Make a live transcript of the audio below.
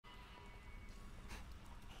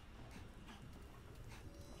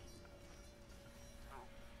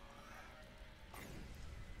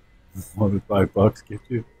What did $5 get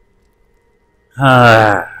you?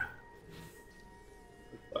 Ah,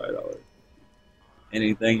 $5.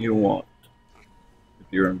 Anything you want. If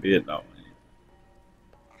you're in Vietnam.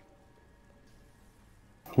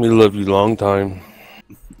 We love you long time.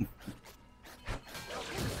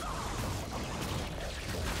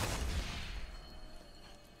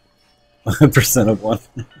 1% of one.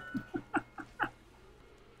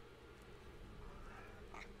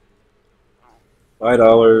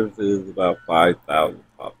 $5 is about 5,000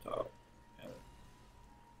 pop top.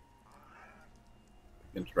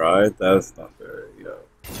 You can try it. That's not very,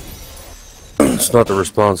 It's not the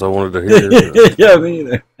response I wanted to hear. Yeah, me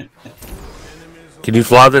either. Can you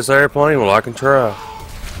fly this airplane? Well, I can try.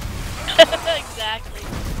 Exactly.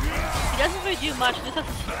 He doesn't really do much. He just has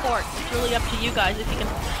to support. It's really up to you guys if you can.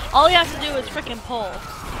 All you have to do is freaking pull.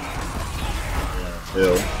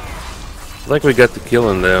 Yeah. I think we got the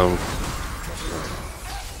killing down.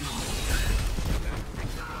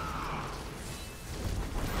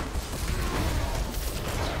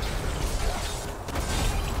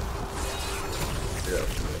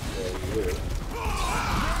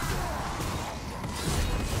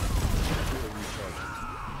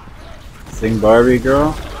 Sing Barbie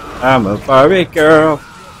Girl. I'm a Barbie girl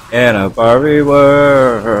in a Barbie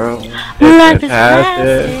world. Life It's is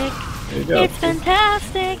fantastic. It's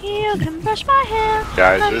fantastic. You can brush my hair.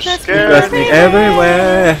 Guys are scared. Trust me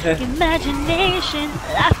everywhere. Imagination.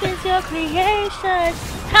 Life is your creation.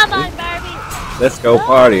 Come on, Barbie. Let's go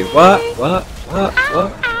party. What? Ow,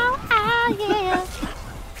 ow, yeah.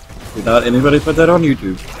 Did not anybody put that on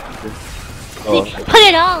YouTube? Oh. Put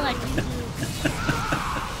it all on YouTube.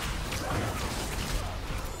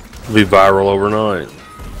 Be viral overnight.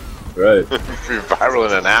 Right. Be viral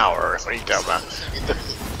in an hour. What are you talking about?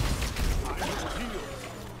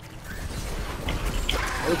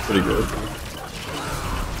 That's pretty good.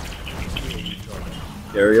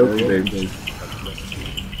 Karaoke, baby.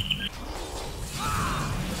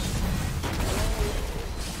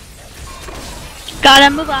 Gotta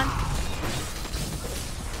move on.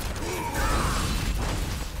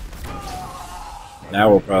 Now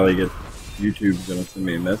we'll probably get YouTube's gonna send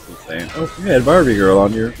me a message saying, "Oh, you had Barbie Girl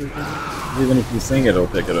on your." Even if you sing it, it'll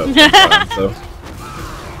pick it up. Sometimes, so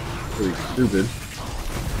pretty stupid.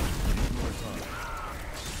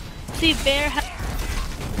 See, Bear.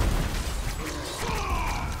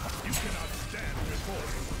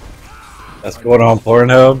 That's going on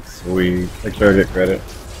Pornhub. Sweet. Make sure I get credit.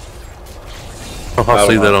 I'll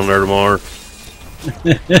see that on there tomorrow.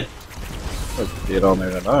 Let's see it on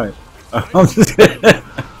there tonight. I'm just kidding.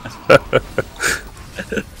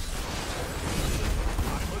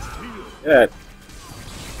 Yeah.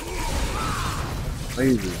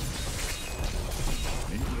 Crazy.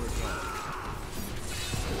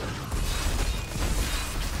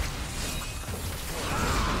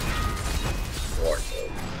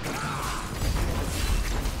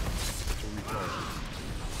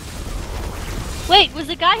 Wait, was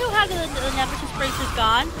the guy who had the Nemesis braces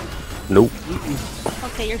gone? Nope.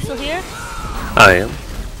 Okay, you're still here? I am.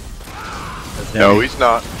 No, he's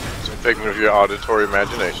not. It's a figment of your auditory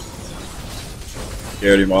imagination.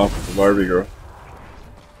 Scared him off with the Barbie Girl.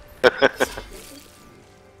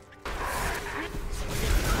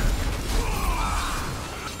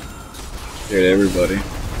 Scared everybody.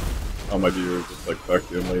 All my viewers just like fuck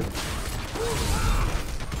you and leave.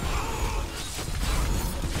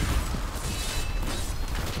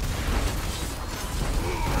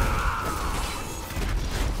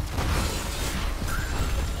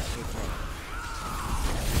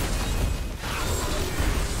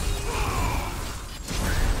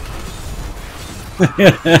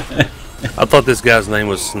 I thought this guy's name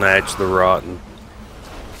was Snatch the Rotten.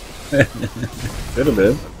 Could have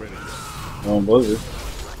been. No one Blizzard.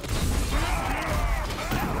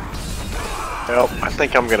 Well, I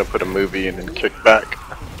think I'm gonna put a movie in and kick back.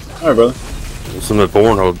 Alright, brother. Some of the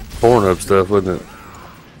Pornhub stuff, wasn't it?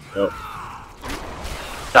 Yep.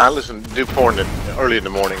 I listen, do porn early in the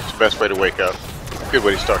morning. It's the best way to wake up. Good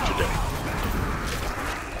way to start your day.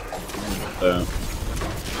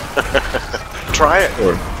 Try it.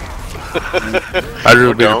 Sure. I'd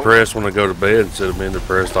really be don't. depressed when I go to bed instead of being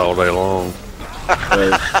depressed all day long.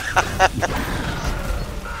 Right.